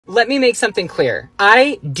Let me make something clear.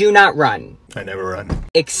 I do not run. I never run.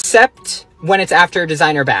 Except when it's after a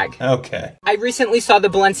designer bag. Okay. I recently saw the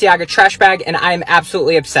Balenciaga trash bag and I am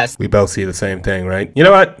absolutely obsessed. We both see the same thing, right? You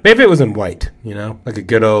know what? Maybe it was in white, you know? Like a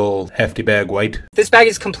good old hefty bag white. This bag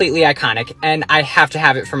is completely iconic and I have to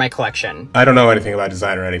have it for my collection. I don't know anything about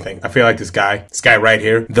design or anything. I feel like this guy right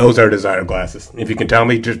here, those are designer glasses. If you can tell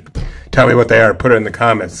me, just tell me what they are. Put it in the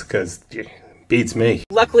comments, because beats me.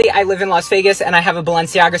 Luckily, I live in Las Vegas and I have a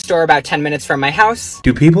Balenciaga store about 10 minutes from my house.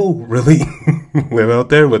 Do people really live out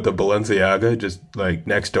there with the Balenciaga just like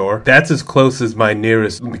next door? That's as close as my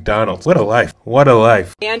nearest McDonald's. What a life. What a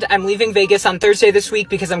life. And I'm leaving Vegas on Thursday this week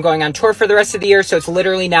because I'm going on tour for the rest of the year, so it's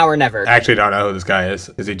literally now or never. I actually don't know who this guy is.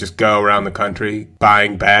 Does he just go around the country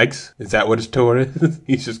buying bags? Is that what his tour is?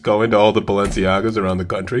 He's just going to all the Balenciagas around the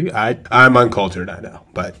country? I'm uncultured, I know,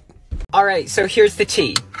 but... Alright, so here's the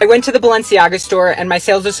tea. I went to the Balenciaga store and my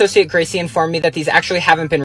sales associate Gracie informed me that these actually haven't been